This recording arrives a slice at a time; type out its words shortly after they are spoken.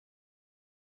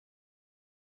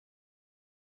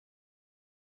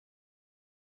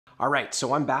All right,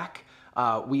 so I'm back.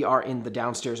 We are in the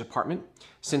downstairs apartment.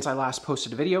 Since I last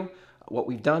posted a video, what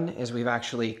we've done is we've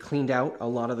actually cleaned out a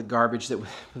lot of the garbage that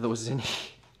was in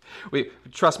here.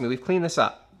 Trust me, we've cleaned this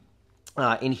up.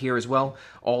 In here as well,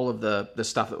 all of the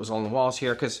stuff that was on the walls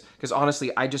here, because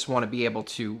honestly, I just want to be able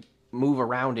to move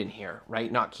around in here,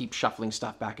 right? Not keep shuffling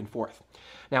stuff back and forth.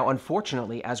 Now,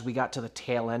 unfortunately, as we got to the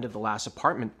tail end of the last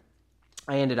apartment,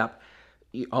 I ended up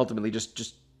ultimately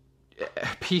just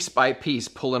piece by piece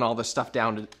pulling all the stuff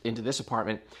down into this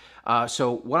apartment.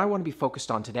 So what I want to be focused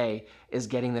on today is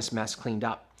getting this mess cleaned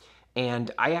up.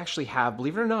 And I actually have,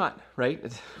 believe it or not, right?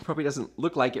 It probably doesn't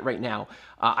look like it right now.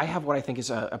 I have what I think is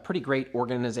a pretty great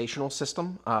organizational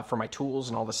system for my tools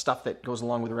and all the stuff that goes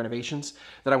along with the renovations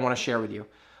that I want to share with you.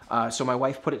 So my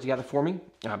wife put it together for me.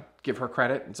 Give her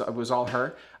credit. It was all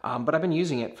her. But I've been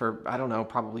using it for, I don't know,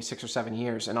 probably 6 or 7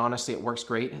 years. And honestly, it works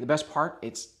great. And the best part,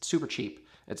 it's super cheap.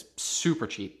 It's super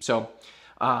cheap. So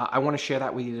I want to share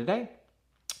that with you today.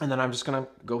 And then I'm just going to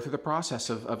go through the process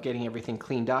of getting everything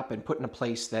cleaned up and put in a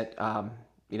place that,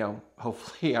 you know,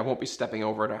 hopefully I won't be stepping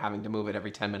over it or having to move it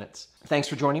every 10 minutes. Thanks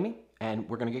for joining me, and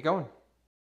we're going to get going.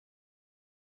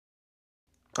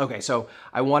 Okay, so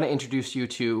I want to introduce you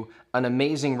to an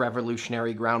amazing,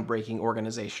 revolutionary, groundbreaking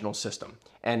organizational system.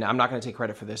 And I'm not going to take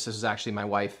credit for this. This is actually my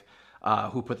wife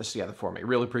who put this together for me.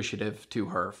 Really appreciative to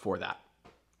her for that.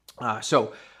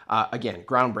 Again,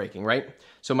 groundbreaking, right?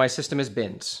 So my system is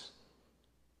bins.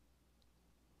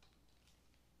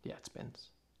 Yeah, it's bins.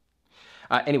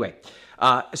 Anyway,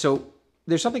 so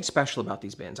there's something special about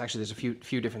these bins. Actually, there's a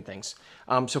few different things.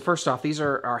 So first off, these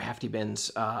are hefty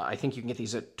bins. I think you can get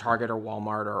these at Target or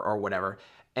Walmart or whatever.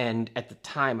 And at the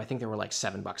time, I think they were like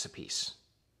 $7 a piece.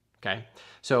 Okay,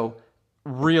 so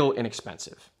real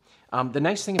inexpensive. The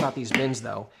nice thing about these bins,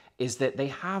 though, is that they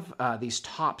have these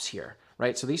tops here,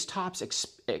 right? So these tops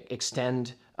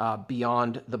extend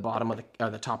beyond the bottom of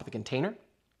the top of the container,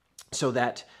 so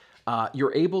that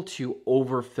you're able to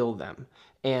overfill them.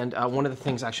 And one of the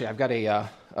things, actually, I've got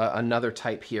another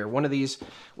type here. One of these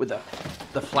with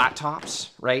the flat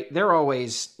tops, right? They're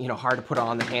always, you know, hard to put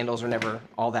on. The handles are never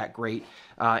all that great,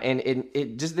 and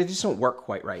they just don't work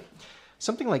quite right.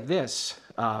 Something like this,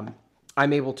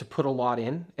 I'm able to put a lot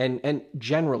in, and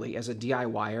generally as a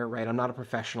DIYer, right? I'm not a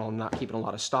professional. I'm not keeping a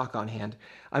lot of stock on hand.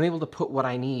 I'm able to put what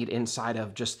I need inside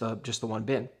of just the one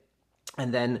bin,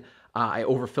 and then I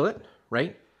overfill it,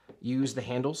 right? Use the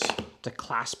handles to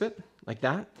clasp it like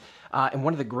that. And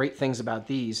one of the great things about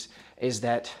these is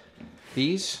that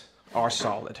these are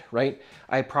solid, right?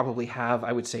 I probably have,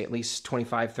 I would say, at least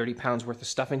 25, 30 pounds worth of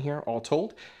stuff in here, all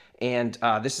told. And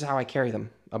this is how I carry them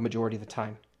a majority of the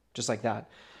time, just like that.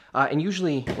 And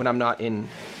usually when I'm not in,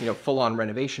 you know, full-on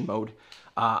renovation mode,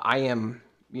 I am,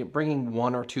 you know, bringing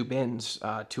 1 or 2 bins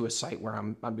to a site where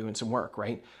I'm doing some work,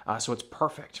 right? So it's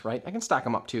perfect, right? I can stack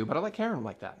them up too, but I like carrying them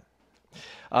like that.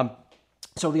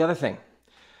 So the other thing,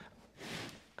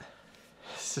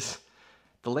 this is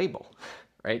the label,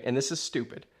 right? And this is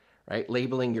stupid, right?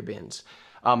 Labeling your bins.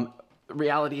 The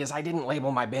reality is I didn't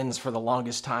label my bins for the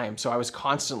longest time, so I was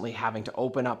constantly having to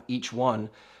open up each one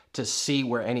to see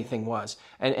where anything was.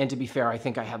 And to be fair, I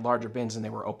think I had larger bins and they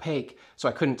were opaque, so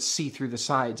I couldn't see through the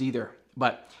sides either.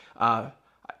 But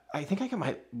I think I got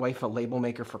my wife a label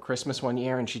maker for Christmas one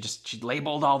year, and she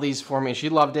labeled all these for me. She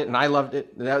loved it, and I loved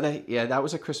it. Yeah, that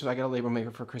was a Christmas. I got a label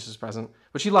maker for a Christmas present,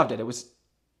 but she loved it.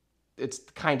 It's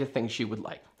the kind of thing she would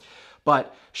like.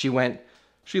 But she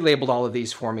labeled all of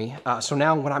these for me. So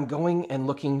now when I'm going and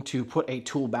looking to put a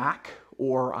tool back,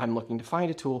 or I'm looking to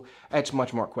find a tool, it's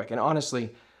much more quick. And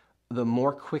honestly, the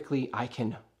more quickly I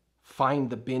can find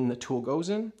the bin the tool goes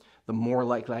in, the more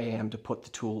likely I am to put the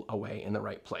tool away in the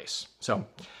right place. So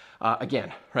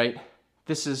again, right,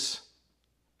 this is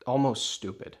almost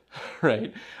stupid,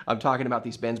 right? I'm talking about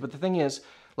these bins, but the thing is,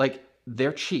 like,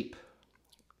 they're cheap,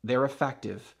 they're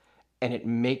effective, and it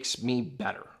makes me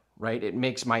better, right? It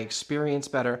makes my experience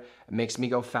better, it makes me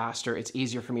go faster, it's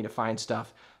easier for me to find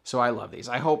stuff. So I love these.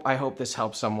 I hope this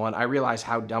helps someone. I realize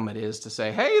how dumb it is to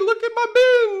say, hey, look at my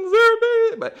bins,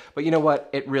 they're big. But you know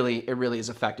what? It really is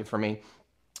effective for me.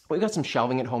 We've got some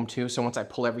shelving at home too, so once I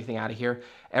pull everything out of here,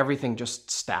 everything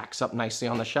just stacks up nicely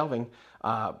on the shelving,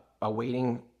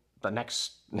 awaiting the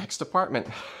next apartment,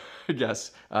 I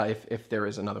guess, if there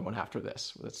is another one after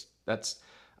this. That's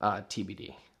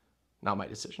TBD, not my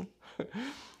decision.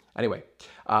 Anyway,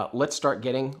 let's start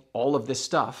getting all of this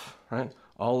stuff, right?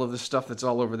 All of the stuff that's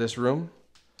all over this room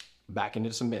back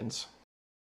into some bins.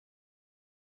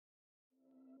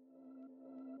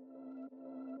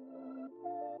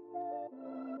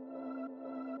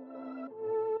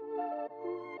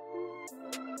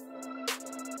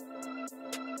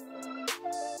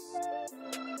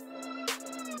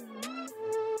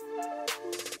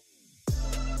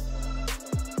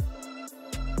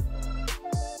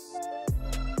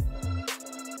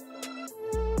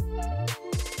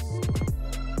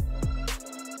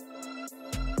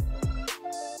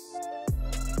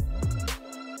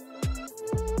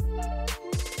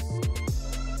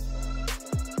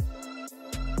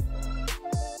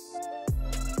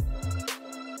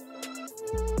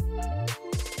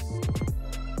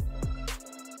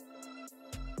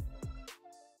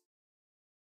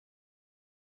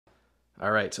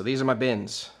 All right, so these are my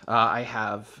bins. I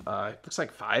have, looks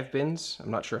like 5 bins. I'm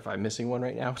not sure if I'm missing one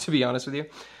right now, to be honest with you.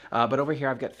 But over here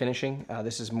I've got finishing.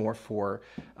 This is more for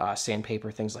sandpaper,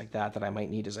 things like that, that I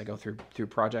might need as I go through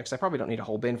projects. I probably don't need a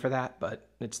whole bin for that, but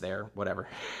it's there, whatever.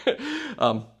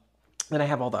 Then I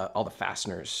have all the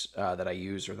fasteners that I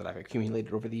use or that I've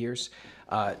accumulated over the years.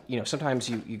 You know, sometimes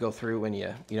you go through and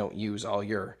you don't use all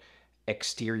your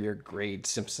exterior grade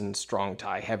Simpson strong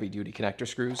tie heavy duty connector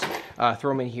screws.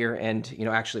 Throw them in here, and you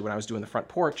know, actually when I was doing the front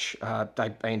porch,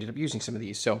 I ended up using some of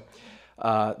these. So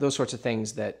those sorts of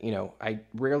things that, you know, I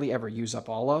rarely ever use up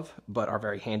all of, but are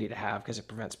very handy to have because it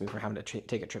prevents me from having to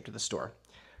take a trip to the store.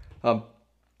 I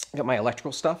got my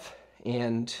electrical stuff,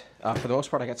 and for the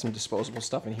most part I got some disposable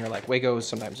stuff in here like Wagos.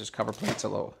 Sometimes there's cover plates,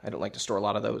 although I don't like to store a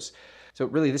lot of those. So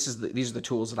really these are the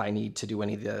tools that I need to do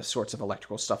any of the sorts of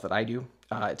electrical stuff that I do.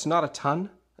 It's not a ton.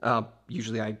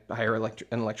 Usually I hire an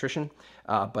electrician,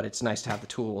 but it's nice to have the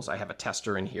tools. I have a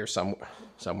tester in here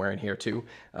somewhere in here too,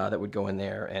 that would go in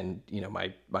there, and you know,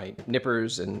 my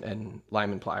nippers and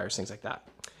lineman pliers, things like that.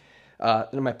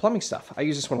 And my plumbing stuff, I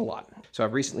use this one a lot. So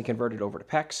I've recently converted over to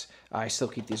PEX. I still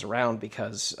keep these around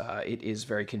because it is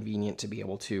very convenient to be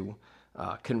able to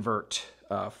convert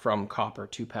from copper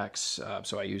to PEX.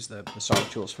 So I use the solder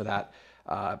tools for that.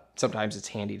 Sometimes it's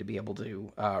handy to be able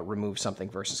to remove something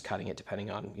versus cutting it,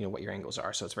 depending on, you know, what your angles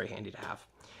are. So it's very handy to have.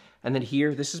 And then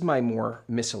here, this is my more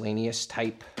miscellaneous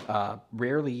type,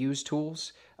 rarely used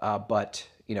tools, but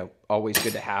you know, always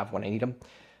good to have when I need them.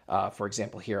 For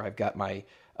example, here I've got my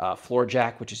floor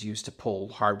jack, which is used to pull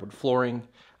hardwood flooring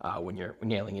when you're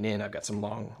nailing it in. I've got some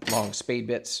long spade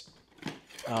bits.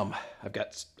 I've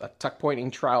got a tuck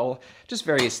pointing trowel, just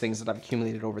various things that I've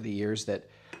accumulated over the years that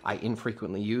I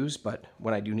infrequently use, but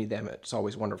when I do need them, it's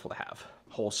always wonderful to have.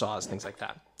 Hole saws, things like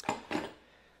that.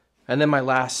 And then my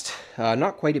last,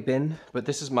 not quite a bin, but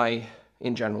this is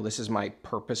in general, this is my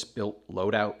purpose-built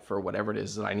loadout for whatever it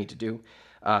is that I need to do.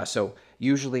 So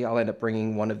usually I'll end up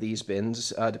bringing one of these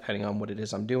bins, depending on what it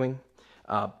is I'm doing.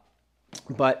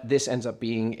 But this ends up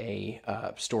being a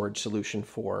storage solution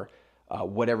for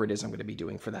whatever it is I'm going to be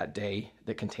doing for that day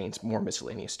that contains more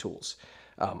miscellaneous tools.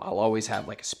 I'll always have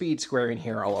like a speed square in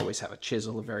here. I'll always have a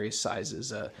chisel of various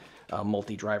sizes, a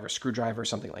multi-driver screwdriver,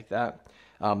 something like that.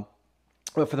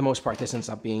 But for the most part, this ends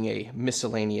up being a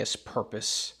miscellaneous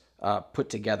purpose put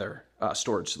together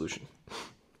storage solution.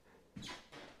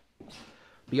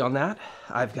 Beyond that,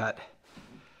 I've got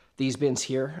these bins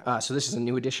here. So this is a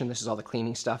new addition. This is all the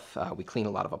cleaning stuff. We clean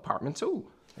a lot of apartments. Oh,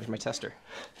 there's my tester.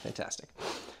 Fantastic.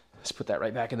 Let's put that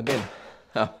right back in the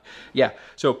bin. Yeah,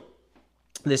 so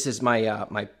this is my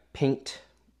my paint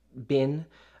bin.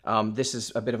 This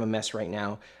is a bit of a mess right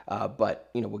now, but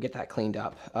you know, we'll get that cleaned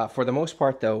up. For the most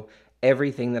part though,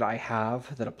 everything that I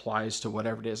have that applies to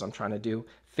whatever it is I'm trying to do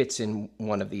fits in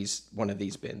one of these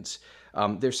bins.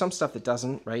 There's some stuff that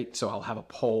doesn't, right? So I'll have a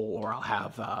pole, or I'll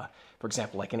have, for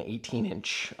example, like an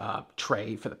 18-inch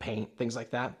tray for the paint, things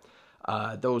like that.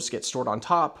 Those get stored on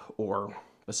top or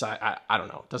beside, I don't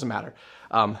know, it doesn't matter.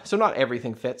 So not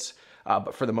everything fits,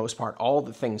 but for the most part, all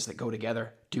the things that go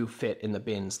together do fit in the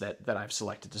bins that I've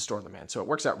selected to store them in. So it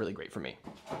works out really great for me.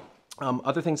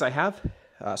 Other things I have,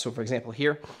 so for example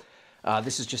here,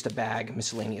 this is just a bag,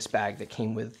 miscellaneous bag that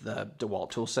came with the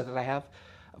DeWalt tool set that I have.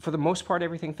 For the most part,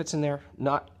 everything fits in there.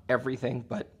 Not everything,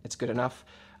 but it's good enough.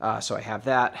 So I have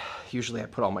that. Usually I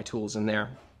put all my tools in there.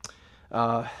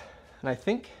 And I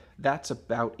think that's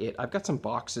about it. I've got some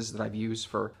boxes that I've used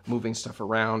for moving stuff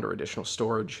around or additional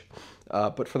storage.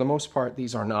 But for the most part,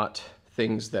 these are not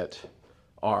things that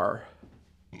are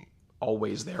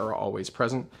always there or always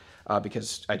present,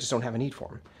 because I just don't have a need for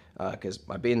them. Because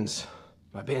my bins,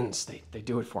 they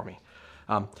do it for me.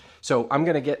 So I'm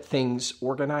gonna get things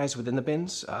organized within the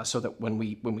bins so that when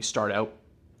we start out,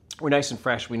 we're nice and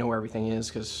fresh, we know where everything is,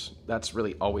 because that's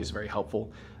really always very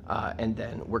helpful. And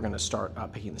then we're gonna start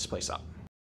picking this place up.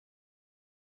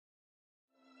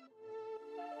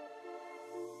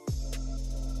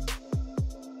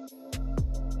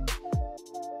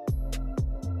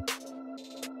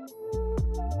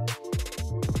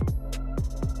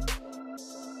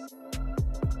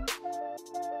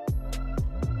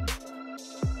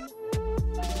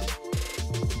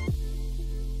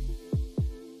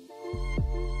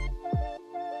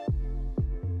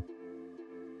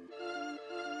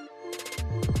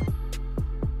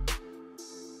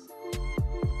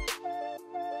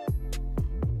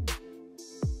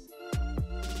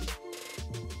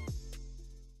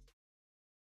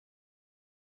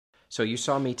 So you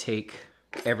saw me take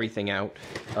everything out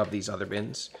of these other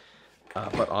bins.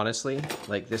 But honestly,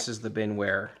 like this is the bin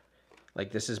where,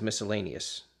 like this is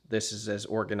miscellaneous. This is as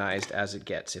organized as it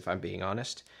gets, if I'm being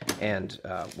honest. And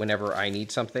whenever I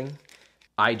need something,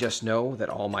 I just know that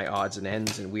all my odds and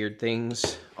ends and weird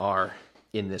things are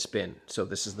in this bin. So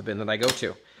this is the bin that I go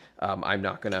to. I'm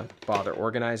not gonna bother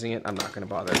organizing it. I'm not gonna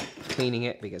bother cleaning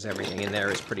it because everything in there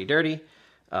is pretty dirty.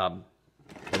 And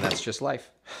that's just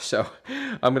life. So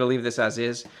I'm gonna leave this as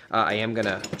is. I am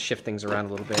gonna shift things around a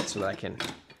little bit so that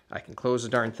I can close the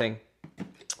darn thing.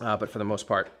 But for the most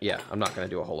part, yeah, I'm not gonna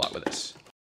do a whole lot with this.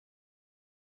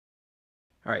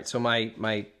 All right, so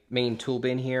my main tool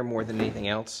bin here, more than anything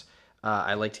else,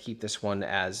 I like to keep this one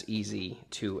as easy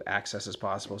to access as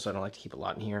possible, so I don't like to keep a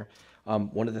lot in here.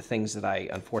 One of the things that I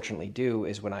unfortunately do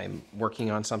is when I'm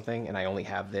working on something and I only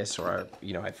have this, or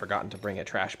I've forgotten to bring a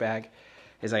trash bag,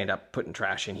 is I end up putting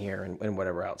trash in here and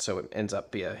whatever else. So it ends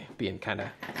up being kind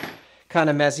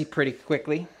of messy pretty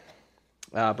quickly.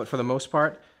 But for the most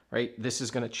part, right, this is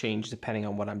going to change depending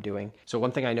on what I'm doing. So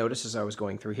one thing I noticed as I was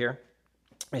going through here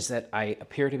is that I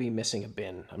appear to be missing a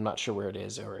bin. I'm not sure where it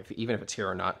is, or even if it's here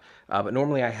or not. But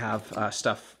normally I have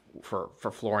stuff for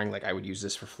flooring. Like I would use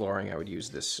this for flooring. I would use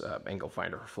this angle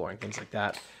finder for flooring, things like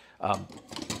that.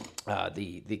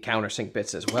 The countersink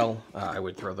bits as well. I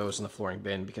would throw those in the flooring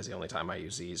bin because the only time I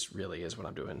use these really is when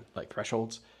I'm doing like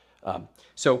thresholds.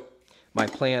 So my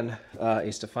plan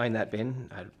is to find that bin.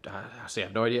 I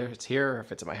have no idea if it's here or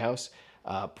if it's at my house.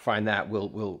 Find that.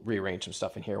 We'll rearrange some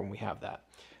stuff in here when we have that.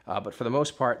 But for the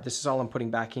most part, this is all I'm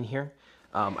putting back in here.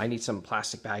 I need some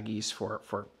plastic baggies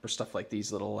for stuff like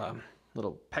these little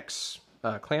PEX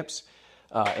clamps.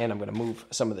 And I'm going to move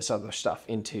some of this other stuff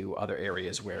into other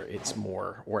areas where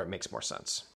it makes more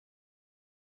sense.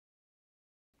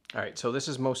 All right, so this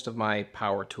is most of my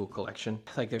power tool collection.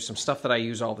 Like there's some stuff that I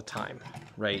use all the time,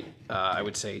 right? I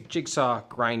would say jigsaw,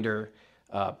 grinder,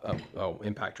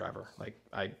 impact driver. Like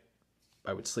I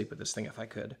would sleep with this thing if I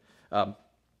could.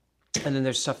 And then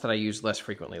there's stuff that I use less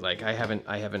frequently. Like I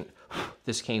haven't,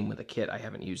 this came with a kit. I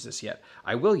haven't used this yet.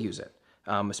 I will use it,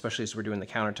 especially as we're doing the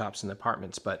countertops in the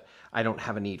apartments, but I don't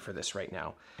have a need for this right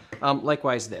now.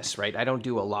 Likewise this, right? I don't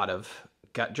do a lot of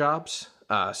gut jobs.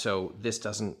 So this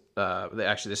doesn't,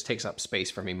 actually this takes up space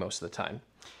for me most of the time.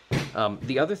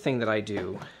 The other thing that I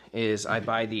do is I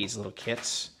buy these little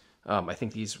kits. I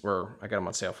think I got them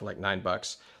on sale for like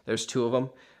 $9. There's 2 of them.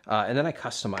 And then I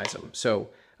customize them. So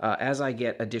as I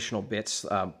get additional bits,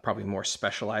 probably more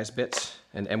specialized bits,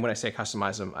 and when I say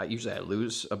customize them, usually I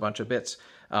lose a bunch of bits,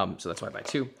 so that's why I buy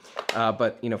 2.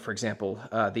 But, for example,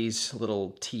 these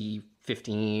little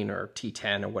T15 or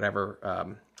T10 or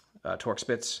whatever Torx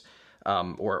bits,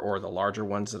 or the larger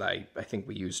ones that I think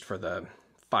we used for the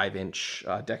 5-inch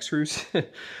deck screws.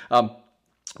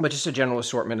 But just a general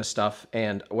assortment of stuff,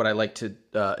 and what I like to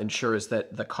ensure is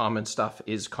that the common stuff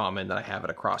is common, that I have it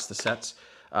across the sets.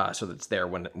 So that it's there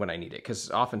when I need it. Because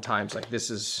oftentimes, like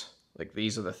these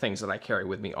are the things that I carry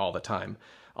with me all the time.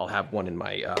 I'll have one in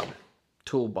my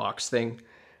toolbox thing,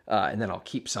 and then I'll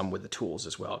keep some with the tools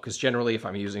as well. Because generally, if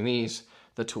I'm using these,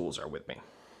 the tools are with me.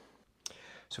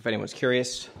 So if anyone's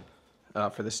curious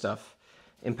for this stuff,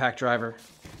 impact driver,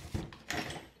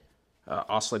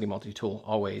 oscillating multi-tool,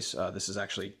 always. This is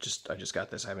actually I just got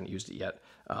this. I haven't used it yet,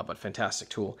 but fantastic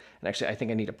tool. And actually, I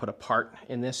think I need to put a part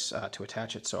in this to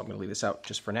attach it, so I'm going to leave this out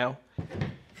just for now.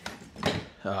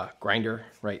 Grinder,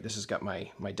 right? This has got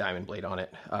my diamond blade on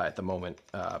it at the moment,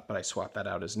 but I swap that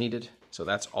out as needed, so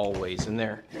that's always in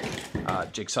there.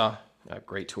 Jigsaw,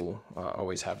 great tool.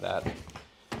 Always have that.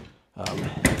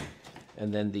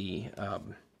 And then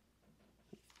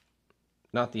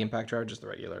not the impact driver, just the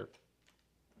regular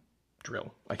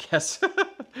drill, I guess.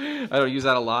 I don't use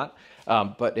that a lot,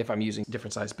 but if I'm using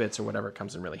different size bits or whatever, it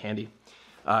comes in really handy.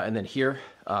 And then here,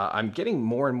 I'm getting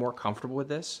more and more comfortable with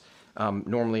this.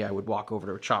 Normally I would walk over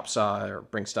to a chop saw or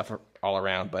bring stuff all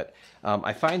around, but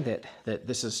I find that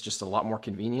this is just a lot more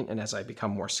convenient, and as I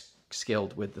become more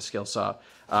skilled with the skill saw,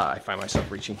 I find myself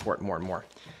reaching for it more and more.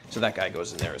 So that guy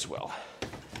goes in there as well.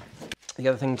 The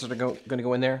other things that are going to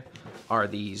go in there are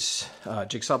these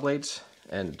jigsaw blades,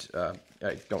 and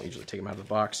I don't usually take them out of the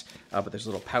box, but there's a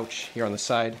little pouch here on the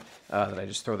side that I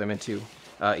just throw them into,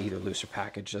 either loose or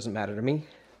package, doesn't matter to me.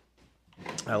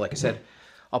 Like I said,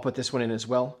 I'll put this one in as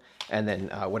well, and then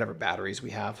whatever batteries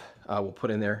we have, we'll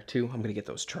put in there too. I'm gonna get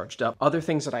those charged up. Other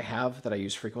things that I have that I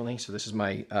use frequently, so this is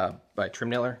my trim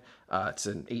nailer. It's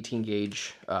an 18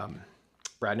 gauge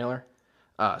brad nailer,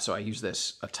 so I use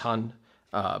this a ton.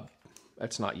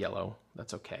 It's not yellow,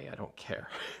 That's okay, I don't care.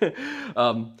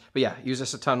 But yeah, use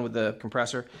this a ton with the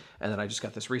compressor, and then I just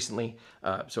got this recently.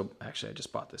 So actually I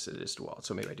just bought this, it is DeWalt,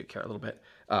 so maybe I do care a little bit,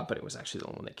 but it was actually the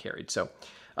only one they carried. So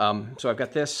I've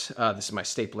got this. This is my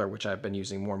stapler, which I've been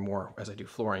using more and more as I do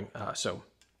flooring. So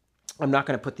I'm not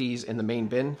going to put these in the main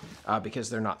bin because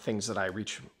they're not things that I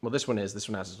reach. Well, this one has its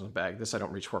own bag. This I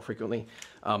don't reach for frequently,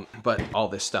 but all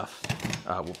this stuff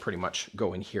will pretty much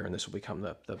go in here, and this will become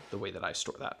the way that I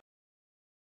store that.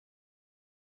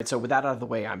 So with that out of the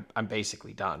way, I'm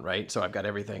basically done, right? So I've got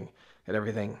everything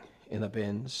in the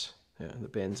bins, the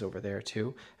bins over there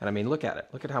too. And I mean, look at it.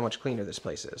 Look at how much cleaner this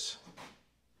place is.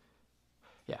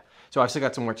 Yeah. So I've still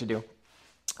got some work to do.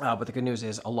 But the good news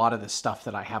is a lot of the stuff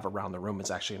that I have around the room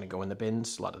is actually going to go in the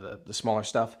bins, a lot of the smaller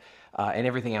stuff, and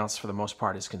everything else for the most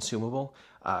part is consumable.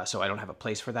 So I don't have a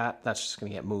place for that. That's just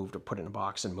going to get moved or put in a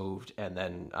box and moved. And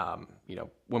then, you know,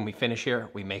 when we finish here,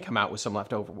 we may come out with some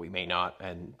left over, we may not.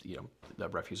 And, you know, the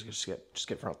refuse will just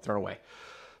get thrown away.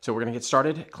 So we're going to get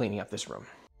started cleaning up this room.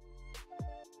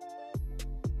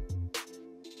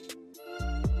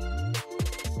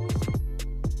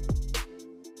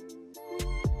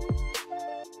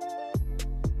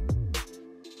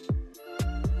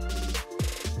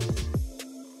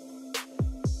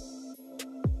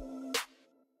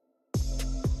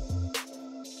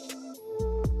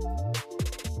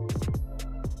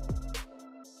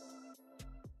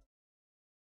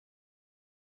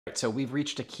 So we've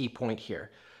reached a key point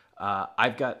here.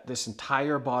 I've got this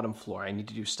entire bottom floor. I need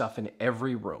to do stuff in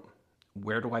every room.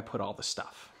 Where do I put all the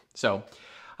stuff? So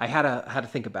I had to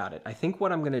think about it. I think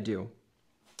what I'm going to do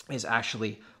is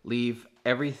actually leave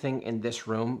everything in this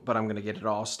room, but I'm going to get it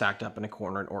all stacked up in a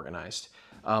corner and organized.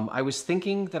 I was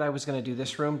thinking that I was going to do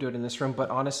this room, do it in this room, but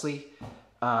honestly,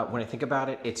 when I think about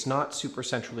it, it's not super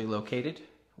centrally located,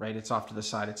 right? It's off to the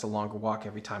side. It's a longer walk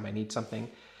every time I need something.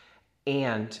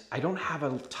 And I don't have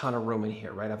a ton of room in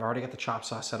here, right? I've already got the chop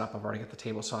saw set up. I've already got the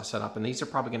table saw set up, and these are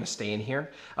probably going to stay in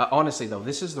here. Honestly, though,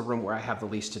 this is the room where I have the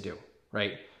least to do,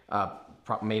 right?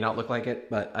 May not look like it,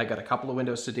 but I got a couple of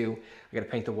windows to do. I got to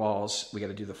paint the walls. We got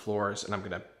to do the floors, and I'm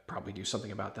going to probably do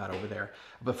something about that over there.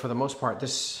 But for the most part,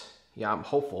 this, yeah, I'm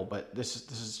hopeful, but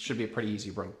this should be a pretty easy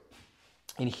room.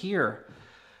 In here,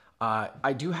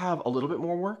 I do have a little bit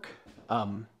more work.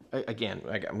 Again,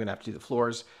 I'm going to have to do the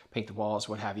floors, paint the walls,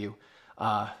 what have you.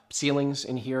 Ceilings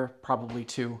in here, probably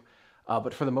too.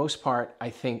 But for the most part, I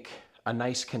think a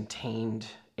nice contained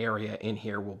area in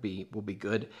here will be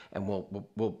good, and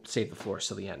we'll save the floors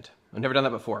till the end. I've never done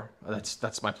that before.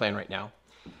 That's my plan right now.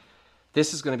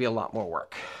 This is going to be a lot more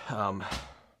work.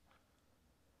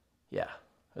 Yeah,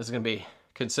 this is going to be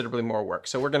considerably more work.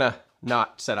 So we're going to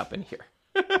not set up in here.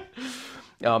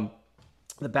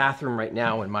 The bathroom right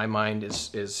now in my mind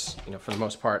is, you know, for the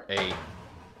most part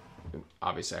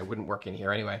obviously I wouldn't work in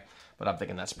here anyway, but I'm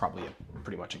thinking that's probably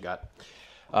pretty much a gut.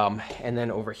 And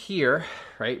then over here,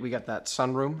 right, we got that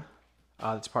sunroom.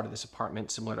 That's part of this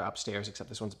apartment, similar to upstairs, except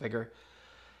this one's bigger.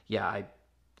 Yeah, I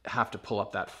have to pull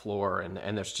up that floor,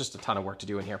 and there's just a ton of work to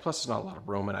do in here. Plus there's not a lot of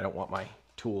room, and I don't want my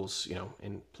tools, you know,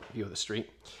 in view of the street.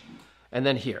 And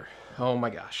then here, oh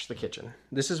my gosh, the kitchen.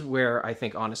 This is where I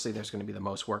think, honestly, there's going to be the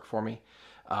most work for me.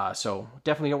 So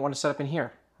definitely don't want to set up in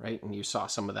here, right? And you saw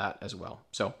some of that as well.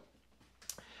 So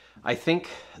I think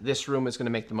this room is going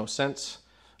to make the most sense.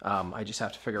 I just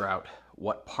have to figure out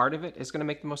what part of it is going to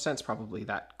make the most sense. Probably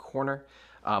that corner.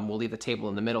 We'll leave the table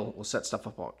in the middle. We'll set stuff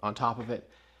up on top of it,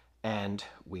 and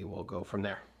we will go from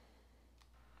there.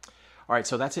 All right,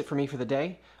 so that's it for me for the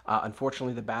day.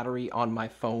 Unfortunately, the battery on my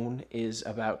phone is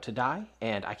about to die,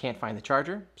 and I can't find the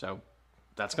charger, so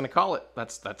that's going to call it.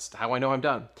 That's how I know I'm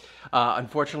done.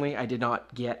 Unfortunately, I did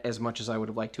not get as much as I would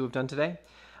have liked to have done today.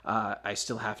 I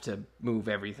still have to move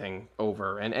everything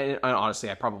over, and honestly,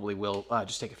 I probably will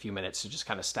just take a few minutes to just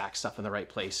kind of stack stuff in the right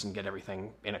place and get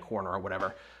everything in a corner or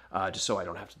whatever, just so I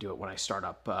don't have to do it when I start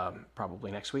up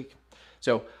probably next week.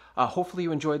 So hopefully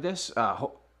you enjoyed this.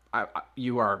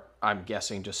 You are, I'm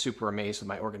guessing, just super amazed with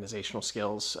my organizational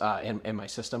skills and my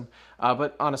system.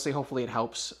 But honestly, hopefully it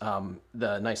helps.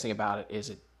 The nice thing about it is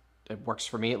it works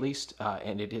for me at least,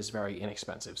 and it is very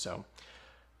inexpensive. So,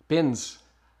 bins.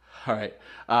 All right.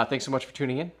 Thanks so much for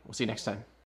tuning in. We'll see you next time.